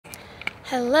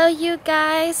Hello you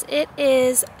guys, it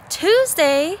is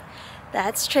Tuesday.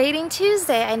 That's Trading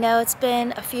Tuesday. I know it's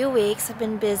been a few weeks. I've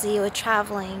been busy with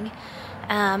traveling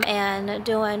and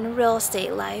doing real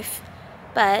estate life.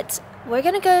 But we're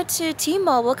gonna go to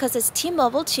T-Mobile because it's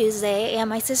T-Mobile Tuesday, and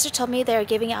my sister told me they're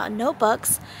giving out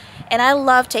notebooks, and I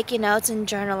love taking notes and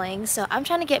journaling. So I'm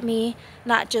trying to get me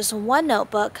not just one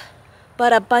notebook,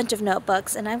 but a bunch of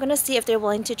notebooks, and I'm gonna see if they're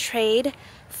willing to trade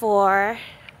for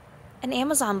an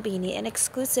Amazon beanie, an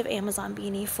exclusive Amazon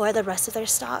beanie for the rest of their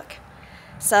stock.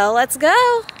 So let's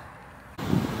go.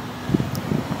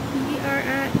 We are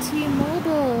at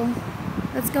T-Mobile.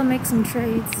 Let's go make some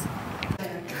trades.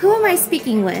 Who am I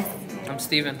speaking with? I'm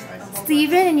Steven.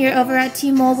 Steven, and you're over at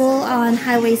T-Mobile on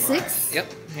Highway 6? Yep,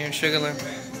 here in Sugarland.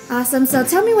 Awesome. So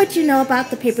tell me what you know about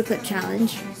the Paperclip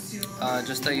Challenge.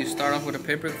 Just that you start off with a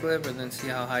paperclip and then see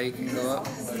how high you can go up.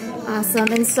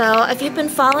 Awesome. And so if you've been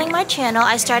following my channel,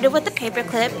 I started with the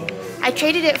paperclip. I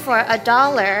traded it for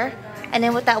 $1, and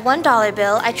then with that $1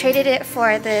 bill, I traded it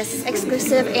for this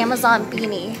exclusive Amazon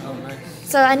beanie. Oh, nice.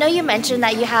 So I know you mentioned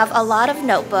that you have a lot of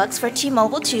notebooks for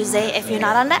T-Mobile Tuesday. If you're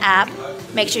not on the app,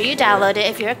 make sure you download it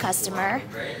if you're a customer.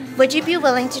 Would you be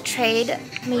willing to trade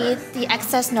me the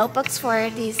excess notebooks for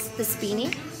this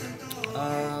beanie?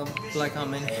 Like how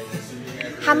many?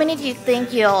 How many do you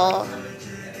think you'll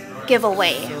give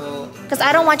away? Because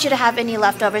I don't want you to have any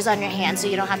leftovers on your hands, so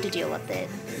you don't have to deal with it.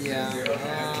 Yeah,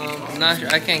 I'm not sure.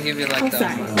 I can't give you like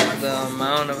the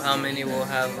amount of how many we'll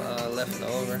have left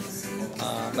over.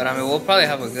 But I mean, we'll probably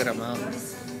have a good amount,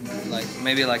 like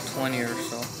maybe like 20 or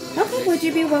so. Okay, would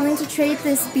you be willing to trade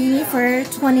this beanie for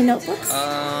 20 notebooks?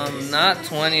 Not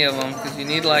 20 of them, because you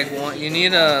need like one. You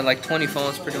need like 20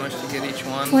 phones pretty much to get each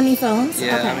one. 20 phones?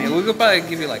 Yeah, okay. I mean, we could probably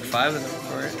give you like 5 of them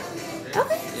for it.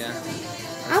 Okay. Yeah.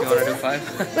 I'll you want to do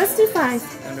 5? Let's do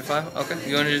 5. Under 5? Okay.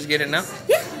 You want to just get it now?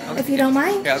 Yeah, okay. If you don't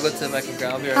mind. Yeah, I'll go to the back and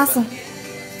grab. I'll be right awesome. back.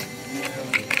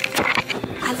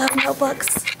 I love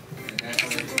notebooks.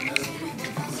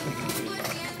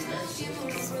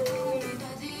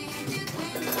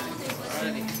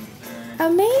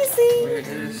 Amazing. There it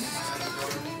is.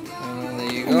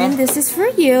 There you go. And then this is for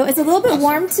you. It's a little bit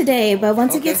warm today, but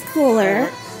once it gets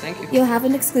cooler, thank you. You'll have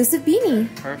an exclusive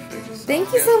beanie. Perfect.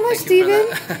 Thank you so much, Steven.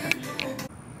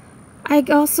 I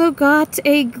also got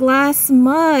a glass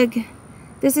mug.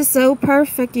 This is so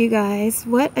perfect, you guys.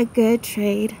 What a good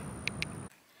trade.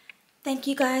 Thank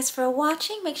you guys for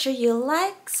watching. Make sure you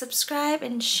like, subscribe,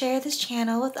 and share this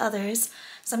channel with others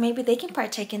so maybe they can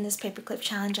partake in this paperclip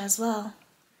challenge as well.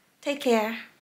 Take care.